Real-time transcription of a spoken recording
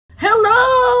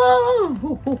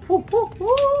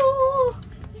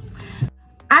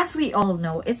As we all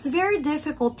know, it's very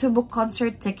difficult to book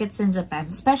concert tickets in Japan,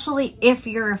 especially if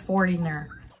you're a foreigner.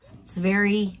 It's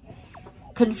very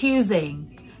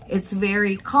confusing. It's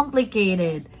very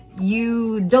complicated.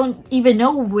 You don't even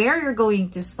know where you're going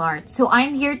to start. So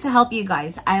I'm here to help you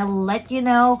guys. I'll let you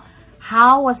know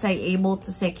how was I able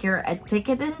to secure a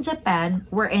ticket in Japan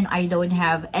wherein I don't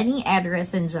have any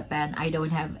address in Japan. I don't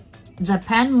have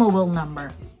Japan mobile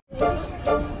number.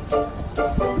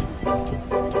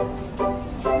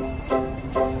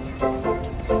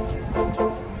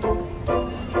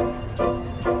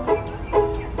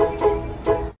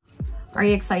 Are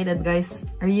you excited, guys?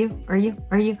 Are you?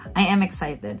 I am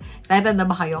excited. Excited na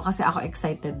ba kayo? Kasi ako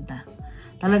excited na.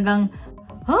 Talagang,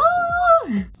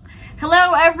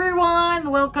 Hello everyone!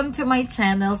 Welcome to my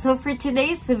channel. So for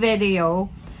today's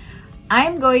video,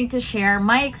 I'm going to share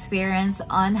my experience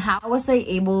on how was I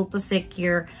able to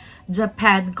secure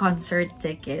Japan concert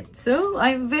ticket. So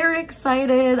I'm very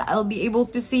excited. I'll be able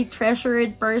to see Treasure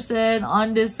in person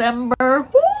on December.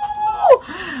 Woo!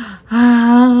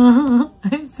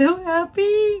 I'm so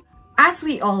happy. As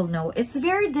we all know, it's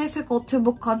very difficult to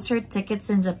book concert tickets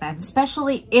in Japan,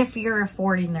 especially if you're a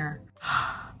foreigner.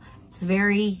 It's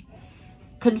very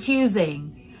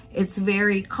confusing. It's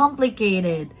very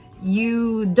complicated.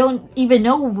 You don't even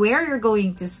know where you're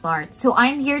going to start. So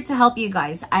I'm here to help you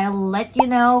guys. I'll let you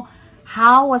know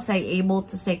how was I able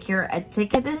to secure a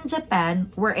ticket in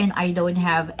Japan wherein I don't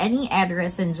have any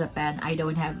address in Japan. I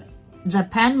don't have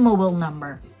Japan mobile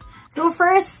number. So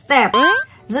first step,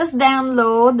 just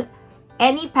download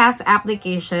Anypass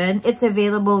application. It's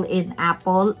available in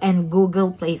Apple and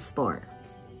Google Play Store.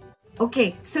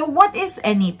 Okay, so what is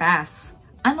Anypass?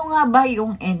 Ano nga ba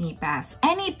yung Anypass?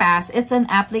 Anypass, it's an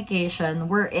application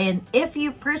wherein if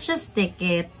you purchase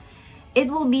ticket,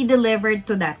 it will be delivered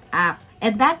to that app.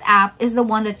 And that app is the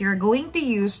one that you're going to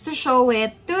use to show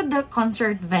it to the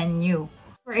concert venue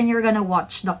wherein you're gonna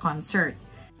watch the concert.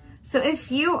 So if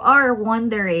you are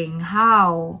wondering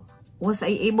how was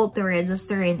I able to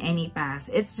register in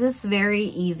Anypass, it's just very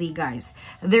easy, guys.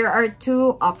 There are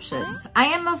two options.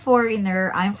 I am a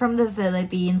foreigner. I'm from the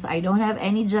Philippines. I don't have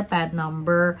any Japan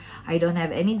number. I don't have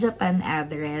any Japan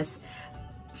address.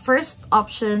 First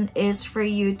option is for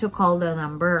you to call the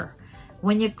number.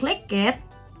 When you click it,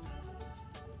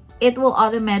 it will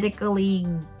automatically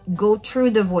go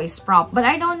through the voice prompt. But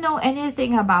I don't know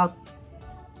anything about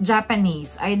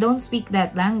Japanese. I don't speak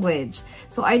that language.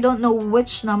 So I don't know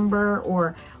which number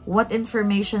or what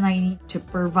information I need to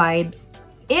provide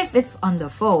if it's on the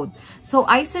phone. So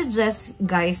I suggest,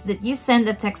 guys, that you send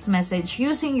a text message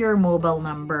using your mobile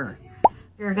number.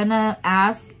 You're gonna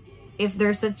ask if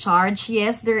there's a charge.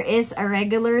 Yes, there is a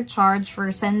regular charge for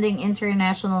sending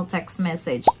international text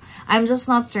message. I'm just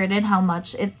not certain how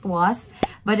much it was,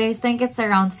 but I think it's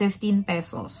around 15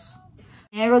 pesos.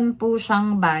 Meron po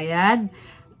siyang bayad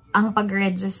ang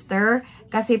pag-register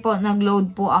kasi po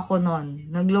nag-load po ako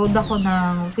nun. Nag-load ako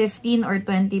ng 15 or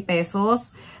 20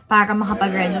 pesos para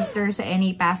makapag-register sa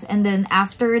Anypass. And then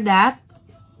after that,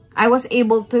 I was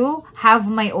able to have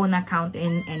my own account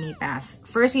in Anypass.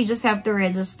 First, you just have to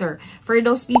register. For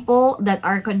those people that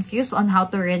are confused on how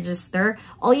to register,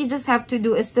 all you just have to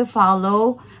do is to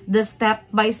follow the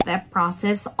step-by-step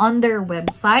process on their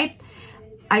website.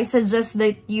 I suggest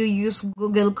that you use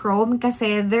Google Chrome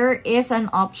kasi there is an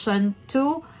option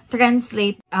to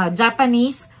translate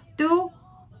Japanese to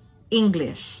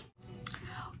English.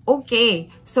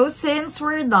 Okay, so since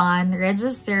we're done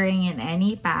registering in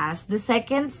Anypass, the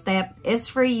second step is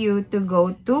for you to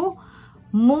go to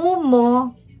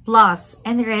Momo Plus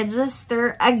and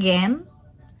register again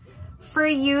for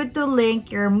you to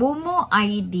link your Momo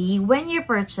ID when you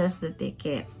purchase the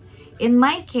ticket. In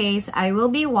my case, I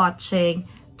will be watching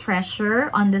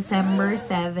Treasure on December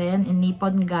 7 in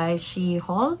Nippon Gaishi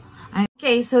Hall.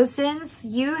 Okay, so since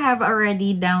you have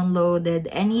already downloaded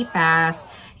Anypass,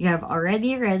 you have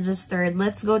already registered,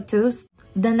 let's go to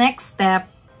the next step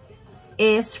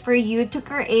is for you to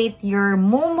create your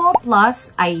Momo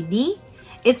Plus ID.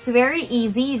 It's very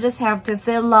easy. You just have to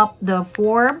fill up the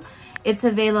form. It's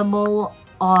available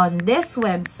on this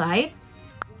website.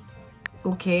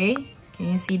 Okay,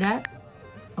 can you see that?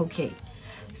 Okay.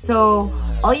 So,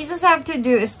 all you just have to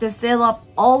do is to fill up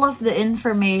all of the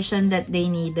information that they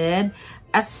needed.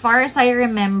 As far as I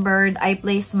remembered, I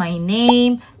placed my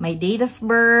name, my date of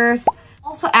birth,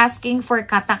 also asking for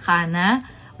katakana.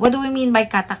 What do we mean by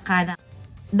katakana?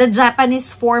 The Japanese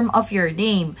form of your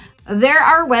name. There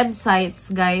are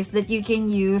websites, guys, that you can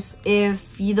use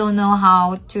if you don't know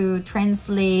how to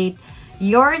translate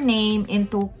your name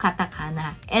into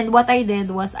katakana. And what I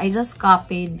did was I just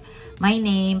copied my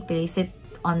name, place it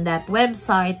on that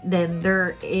website. Then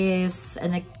there is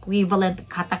an equivalent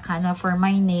katakana for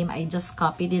my name. I just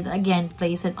copied it again,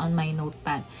 place it on my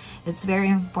notepad. It's very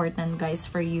important, guys,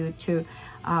 for you to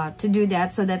do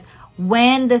that, so that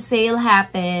when the sale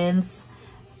happens,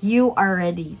 you are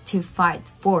ready to fight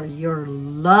for your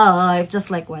life, just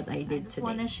like what I did today.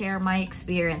 I want to share my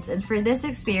experience, and for this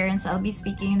experience, I'll be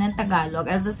speaking in Tagalog.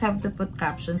 I'll just have to put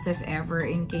captions if ever,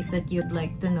 in case that you'd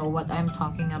like to know what I'm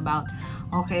talking about.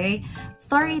 Okay?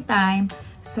 Story time.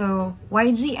 So,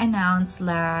 YG announced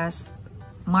last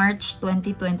March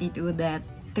 2022 that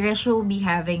Treasure will be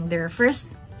having their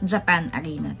first Japan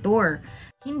Arena Tour.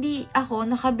 Hindi ako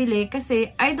nakabili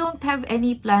kasi I don't have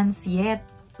any plans yet.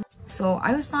 So,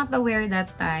 I was not aware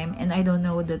that time, and I don't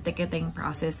know the ticketing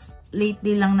process.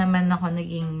 Lately lang naman ako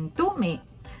naging tumi,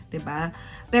 diba?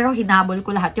 Pero hinabol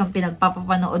ko lahat yung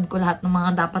pinagpapapanood ko lahat ng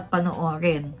mga dapat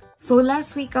panoorin. So,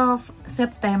 last week of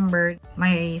September,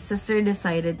 my sister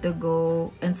decided to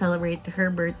go and celebrate her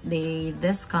birthday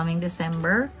this coming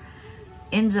December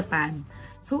in Japan.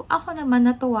 So, ako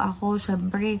naman natuwa ako,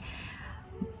 syempre,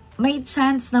 may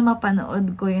chance na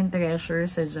mapanood ko yung Treasure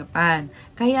sa Japan.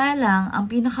 Kaya lang, ang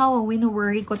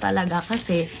pinaka-wino-worry ko talaga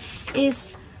kasi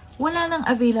is wala nang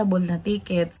available na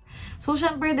tickets. So,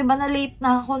 syempre, diba, na-late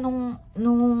na ako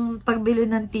nung pagbili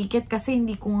ng ticket kasi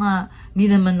hindi ko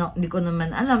naman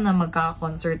alam na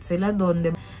magkaka-concert sila doon,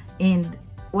 diba? And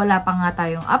wala pa nga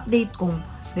tayong update kung,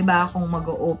 diba, kung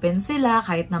mag-o-open sila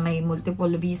kahit na may multiple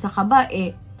visa ka ba,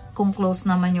 kung close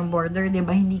naman yung border,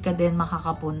 diba, hindi ka din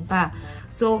makakapunta.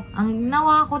 So, ang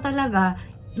ginawa ko talaga,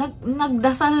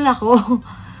 nagdasal ako.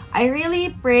 I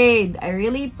really prayed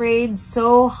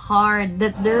so hard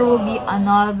that there will be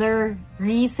another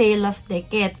resale of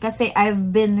ticket. Kasi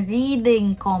I've been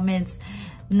reading comments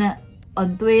na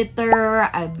on Twitter,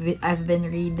 I've been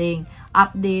reading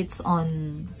updates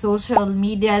on social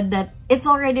media that it's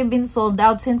already been sold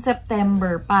out since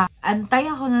September pa. Antay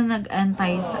ako na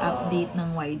nag-antay sa update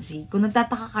ng YG. Kung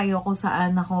nagtataka kayo kung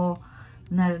saan ako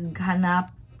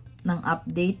naghanap ng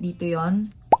update, dito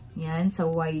yon. Yan, sa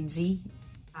YG.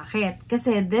 Bakit?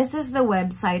 Kasi this is the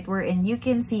website wherein you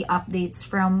can see updates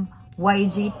from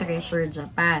YG Treasure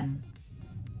Japan.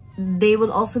 They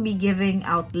will also be giving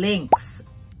out links.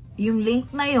 Yung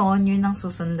link na yon, yun ang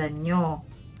susundan nyo.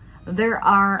 There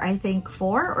are, I think,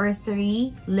 4 or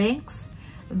 3 links.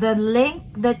 The link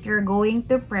that you're going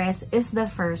to press is the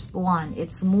first one.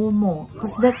 It's Momo.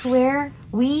 Because that's where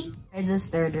we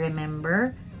registered,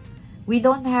 remember? We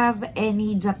don't have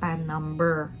any Japan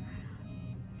number.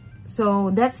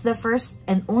 So, that's the first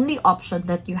and only option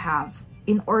that you have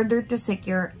in order to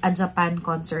secure a Japan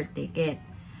concert ticket.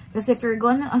 Because if you're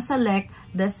gonna select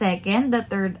the second, the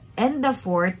third, and the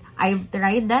fourth, I've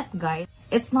tried that, guys.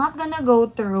 It's not gonna go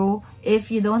through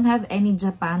if you don't have any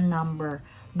Japan number.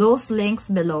 Those links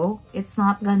below, it's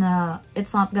not gonna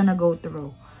go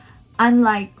through.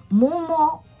 Unlike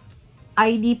Momo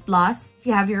ID Plus,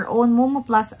 if you have your own Momo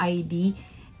Plus ID,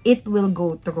 it will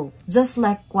go through. Just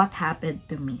like what happened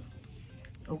to me.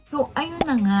 So, ayun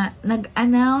na nga,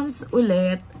 nag-announce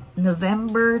ulit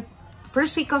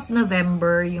first week of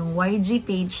November, yung YG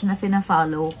page na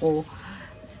fina-follow ko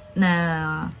na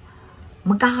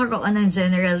magkakaroon ng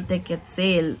general ticket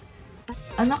sale.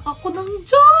 Anak ako ng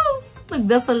Diyos!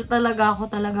 Nagdasal talaga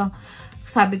ako, talagang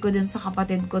sabi ko din sa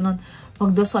kapatid ko nun,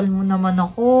 pagdasal mo naman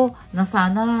ako na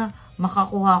sana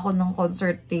makakuha ko ng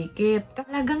concert ticket.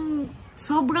 Talagang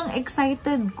sobrang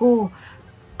excited ko.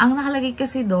 Ang nakalagay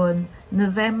kasi doon,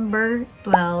 November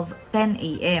 12, 10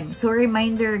 a.m. So,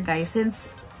 reminder guys, since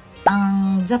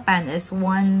ang Japan is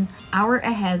 1 hour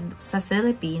ahead sa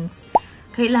Philippines,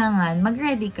 kailangan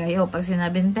mag-ready kayo. Pag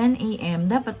sinabing 10 a.m.,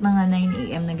 dapat mga 9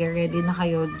 a.m. nag-ready na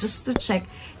kayo just to check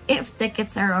if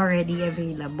tickets are already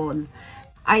available.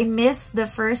 I missed the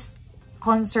first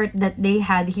concert that they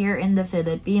had here in the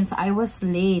Philippines. I was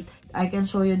late. I can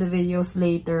show you the videos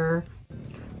later.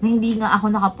 Na hindi nga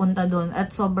ako nakapunta doon at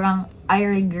sobrang I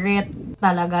regret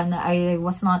talaga na I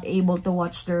was not able to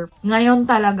watch their. Ngayon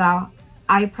talaga,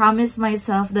 I promise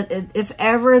myself that if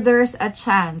ever there's a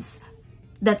chance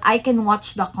that I can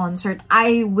watch the concert,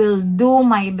 I will do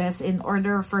my best in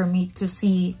order for me to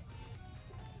see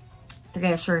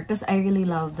Treasure because I really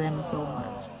love them so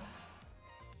much.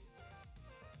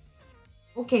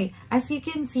 Okay, as you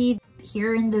can see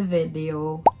here in the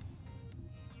video,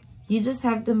 you just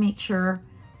have to make sure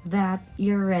that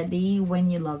you're ready when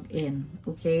you log in,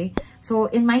 okay? So,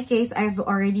 in my case, I've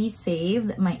already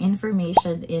saved my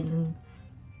information in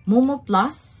Momo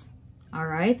Plus,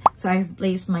 alright? So, I've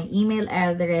placed my email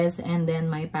address and then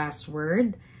my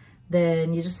password.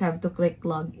 Then, you just have to click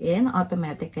log in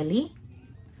automatically.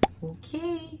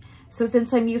 Okay. So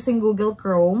since I'm using Google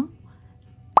Chrome,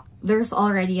 there's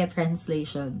already a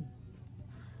translation.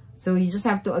 So you just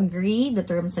have to agree the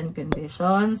terms and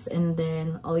conditions, and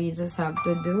then all you just have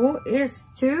to do is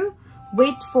to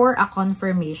wait for a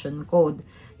confirmation code.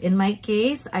 In my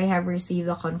case, I have received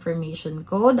the confirmation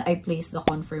code. I place the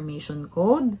confirmation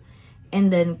code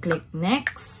and then click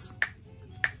next.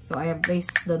 So I have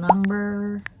placed the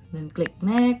number, then click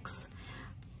next.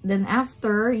 Then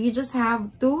after, you just have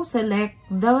to select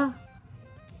the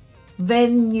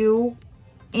venue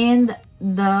and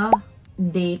the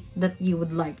date that you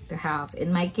would like to have. In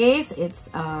my case,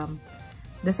 it's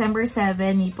December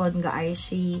 7 Nippon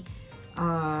Gaaishi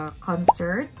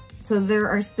concert. So there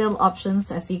are still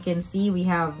options. As you can see, we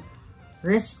have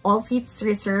all seats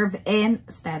reserved and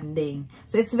standing.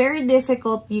 So it's very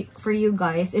difficult for you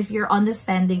guys if you're on the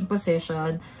standing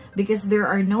position, because there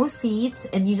are no seats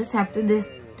and you just have to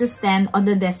stand on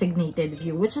the designated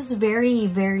view, which is very,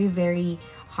 very, very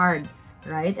hard,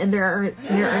 right? And there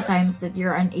are times that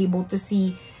you're unable to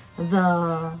see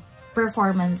the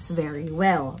performance very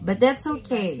well, but that's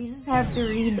okay. You just have to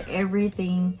read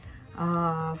everything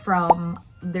from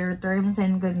their terms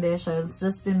and conditions,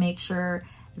 just to make sure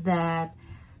that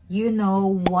you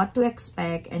know what to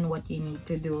expect and what you need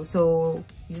to do. So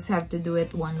you just have to do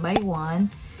it one by one.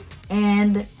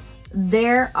 And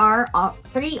there are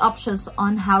 3 options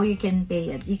on how you can pay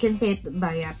it. You can pay it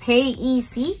via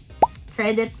PayEC,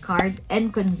 credit card,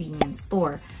 and convenience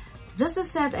store. Just to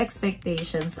set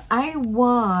expectations, I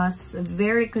was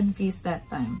very confused that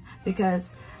time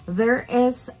because there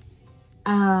is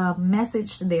a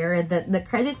message there that the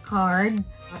credit card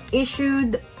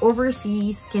issued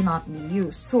overseas cannot be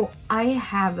used. So I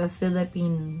have a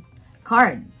Philippine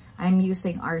card. I'm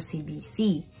using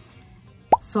RCBC.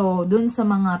 So dun sa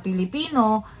mga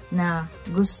Pilipino na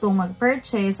gusto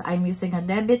mag-purchase, I'm using a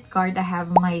debit card. I have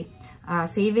my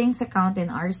savings account in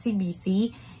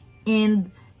RCBC and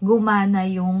gumana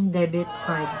yung debit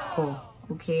card ko.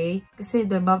 Okay? Kasi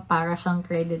diba para siyang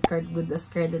credit card, good as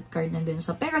credit card na din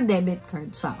siya. Pero debit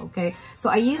card siya. Okay? So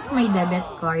I used my debit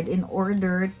card in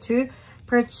order to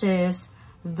purchase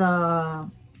the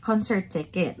concert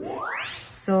ticket.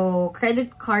 So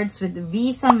credit cards with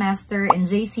Visa, Master, and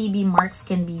JCB marks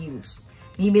can be used.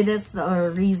 Maybe that's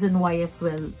the reason why as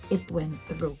well it went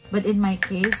through. But in my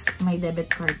case, my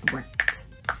debit card worked.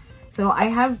 So I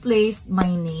have placed my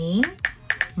name,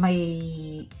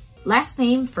 my last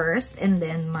name first, and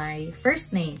then my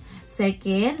first name.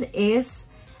 Second is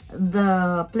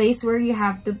the place where you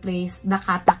have to place the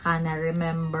katakana.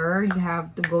 Remember, you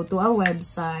have to go to a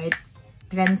website,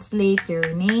 translate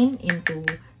your name into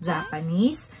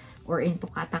Japanese or into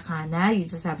katakana. You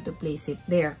just have to place it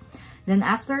there. Then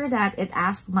after that, it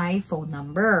asked my phone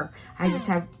number. I just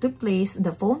have to place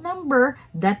the phone number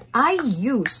that I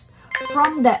used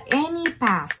from the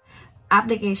Anypass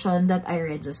application that I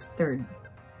registered.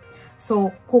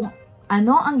 So, kung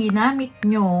ano ang ginamit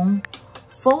nyong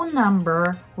phone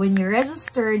number when you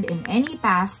registered in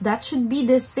Anypass, that should be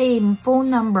the same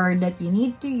phone number that you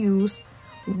need to use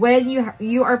when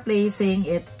you are placing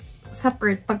it sa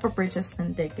pagpa-purchase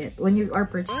ng ticket, when you are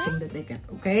purchasing the ticket,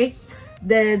 okay?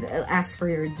 Then, it'll ask for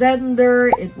your gender,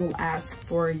 it will ask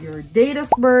for your date of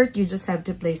birth, you just have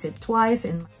to place it twice,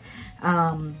 and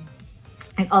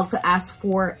it also asks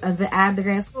for the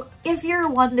address. So if you're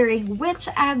wondering which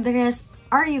address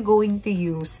are you going to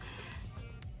use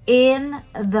in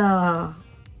the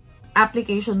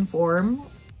application form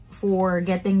for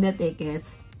getting the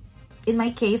tickets, in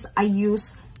my case, I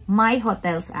use my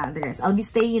hotel's address. I'll be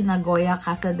staying in Nagoya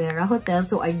Casadera Hotel,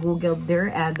 so I googled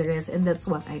their address and that's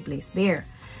what I placed there.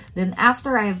 Then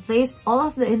after I have placed all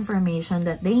of the information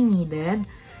that they needed,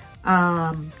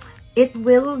 it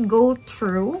will go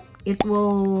through. It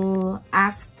will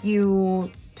ask you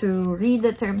to read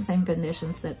the terms and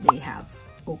conditions that they have.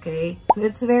 Okay? So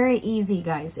it's very easy,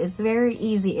 guys. It's very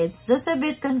easy. It's just a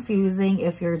bit confusing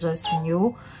if you're just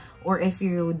new or if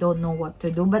you don't know what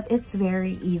to do, but it's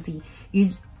very easy.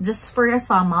 You just, for a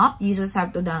sum up, you just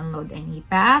have to download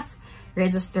Anypass,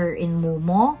 register in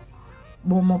Momo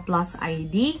Plus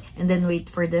ID, and then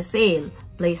wait for the sale.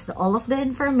 Place all of the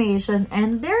information,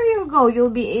 and there you go.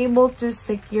 You'll be able to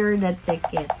secure the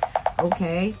ticket.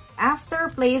 Okay? After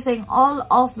placing all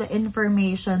of the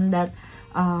information that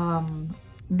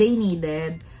they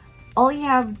needed, all you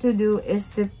have to do is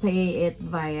to pay it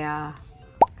via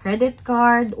credit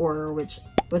card or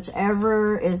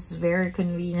whichever is very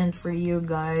convenient for you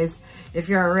guys. If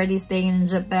you're already staying in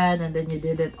Japan and then you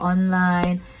did it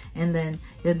online and then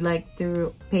you'd like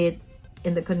to pay it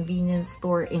in the convenience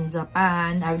store in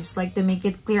Japan, I would just like to make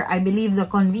it clear, I believe the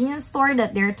convenience store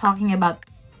that they're talking about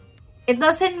It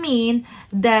doesn't mean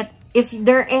that if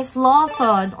there is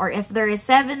Lawson or if there is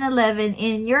 7-Eleven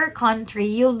in your country,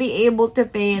 you'll be able to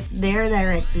pay it there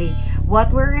directly.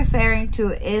 What we're referring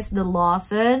to is the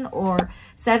Lawson or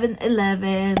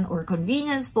 7-Eleven or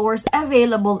convenience stores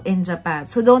available in Japan.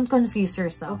 So don't confuse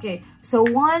yourself. Okay, so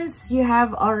once you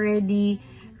have already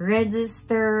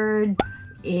registered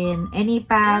in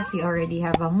Anypass, you already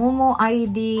have a Momo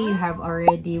ID, you have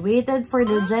already waited for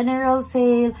the general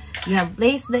sale, you have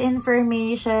placed the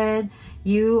information,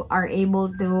 you are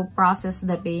able to process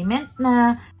the payment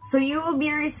na. So you will be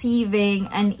receiving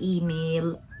an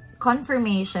email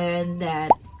confirmation that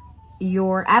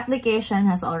your application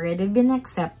has already been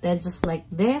accepted, just like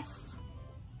this.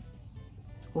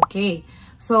 Okay,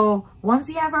 so once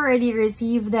you have already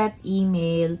received that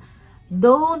email,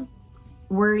 don't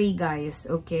worry guys,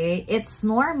 okay? It's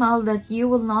normal that you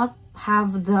will not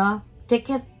have the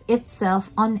ticket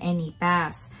itself on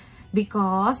Anypass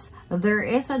because there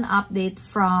is an update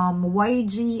from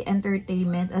YG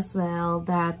Entertainment as well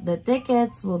that the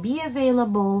tickets will be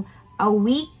available a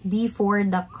week before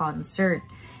the concert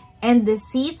and the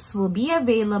seats will be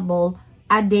available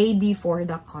a day before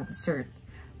the concert.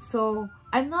 So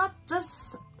I'm not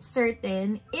just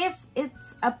certain if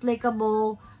it's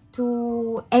applicable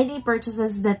to any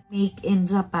purchases that make in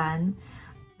Japan.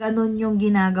 Ganon yung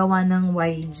ginagawa ng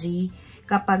YG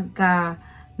kapag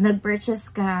nag-purchase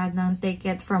ka ng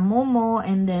ticket from Momo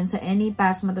and then sa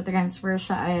Anypass matatransfer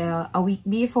siya a week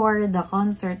before the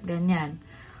concert, ganyan.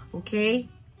 Okay?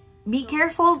 Be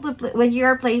careful when you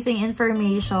are placing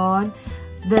information.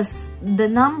 The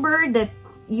number that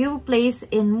you place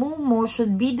in Momo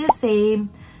should be the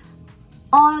same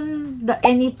on the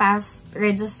Anypass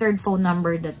registered phone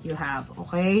number that you have.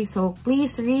 Okay? So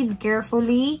please read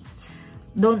carefully.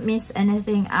 Don't miss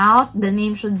anything out. The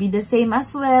name should be the same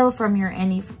as well from your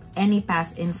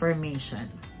Anypass information.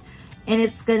 And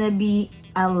it's gonna be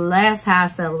a less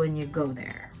hassle when you go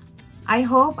there. I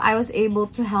hope I was able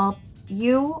to help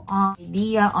you on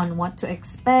idea on what to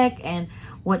expect and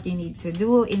what you need to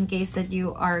do in case that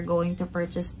you are going to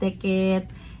purchase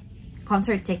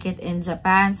concert ticket in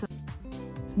Japan. So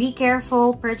be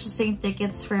careful purchasing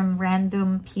tickets from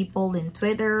random people in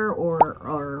Twitter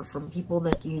or from people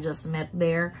that you just met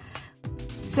there.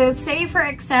 So say for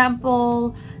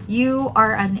example, you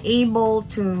are unable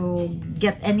to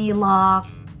get any luck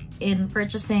in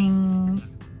purchasing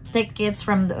tickets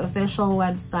from the official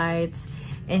websites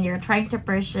and you're trying to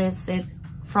purchase it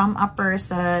from a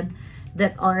person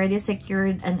that already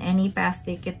secured an Anypass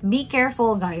ticket. Be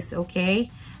careful guys,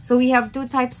 okay? So we have two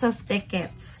types of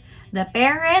tickets. The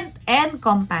parent and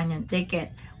companion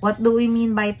ticket. What do we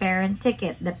mean by parent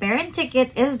ticket? The parent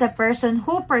ticket is the person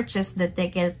who purchased the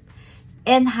ticket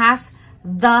and has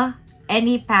the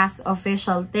Anypass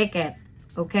official ticket.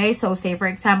 Okay, so say for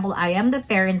example, I am the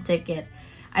parent ticket.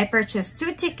 I purchased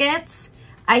 2 tickets.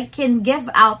 I can give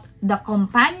out the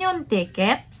companion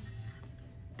ticket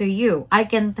to you. I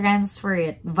can transfer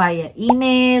it via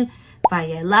email,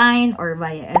 via line, or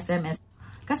via SMS.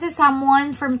 Kasi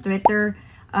someone from Twitter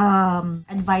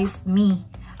advised me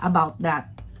about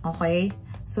that. Okay?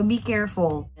 So be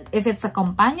careful. If it's a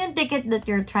companion ticket that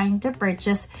you're trying to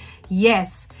purchase,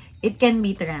 yes, it can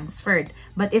be transferred.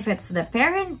 But if it's the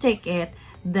parent ticket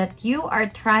that you are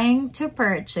trying to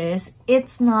purchase,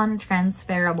 it's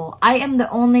non-transferable. I am the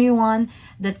only one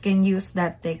that can use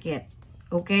that ticket.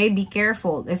 Okay? Be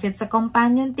careful. If it's a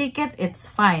companion ticket, it's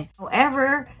fine.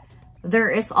 However, there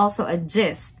is also a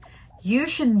gist. You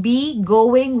should be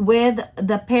going with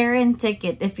the parent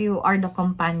ticket if you are the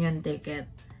companion ticket.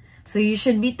 So you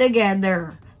should be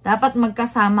together. Dapat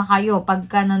magkasama kayo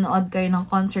pagka nanood kayo ng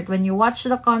concert. When you watch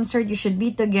the concert, you should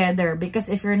be together. Because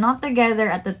if you're not together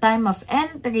at the time of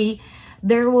entry,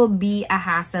 there will be a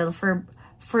hassle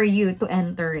for you to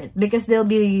enter it. Because they'll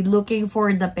be looking for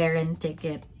the parent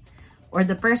ticket. Or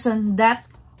the person that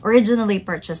originally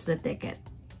purchased the ticket.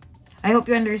 I hope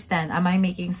you understand. Am I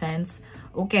making sense?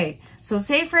 Okay, so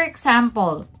say for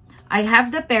example, I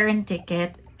have the parent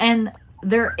ticket and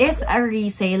there is a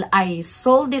resale. I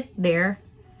sold it there.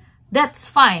 That's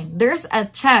fine. There's a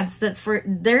chance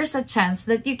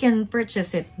that you can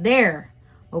purchase it there.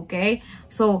 Okay?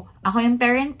 So, ako yung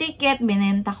parent ticket,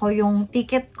 binenta ko yung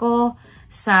ticket ko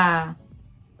sa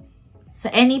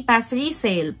Anypass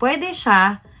resale. Pwede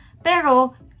siya,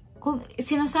 pero kung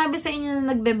sinasabi sa inyo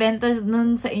na nagbebenta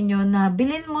nun sa inyo na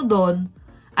bilhin mo doon,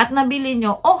 at nabili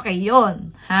nyo, okay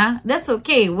yon, ha? That's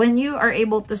okay when you are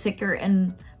able to secure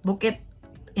and book it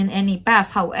in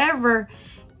Anypass. However,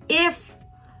 if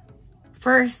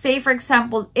for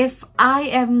example, if I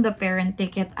am the parent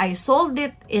ticket, I sold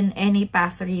it in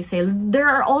Anypass resale, there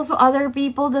are also other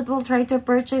people that will try to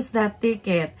purchase that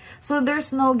ticket. So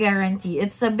there's no guarantee.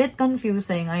 It's a bit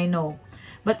confusing, I know.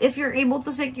 But if you're able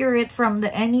to secure it from the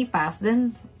Anypass,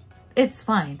 then it's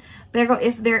fine. Pero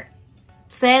if they're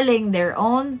selling their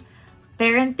own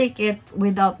parent ticket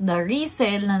without the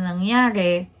resale na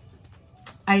nangyari,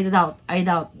 I doubt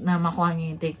na makuha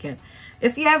niyo yung ticket.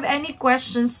 If you have any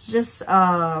questions, just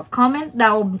comment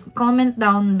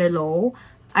down below.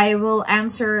 I will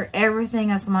answer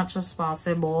everything as much as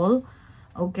possible.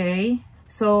 Okay?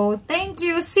 So, thank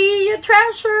you. See you,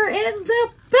 treasure in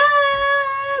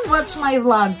Japan! Watch my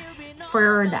vlog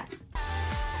for that.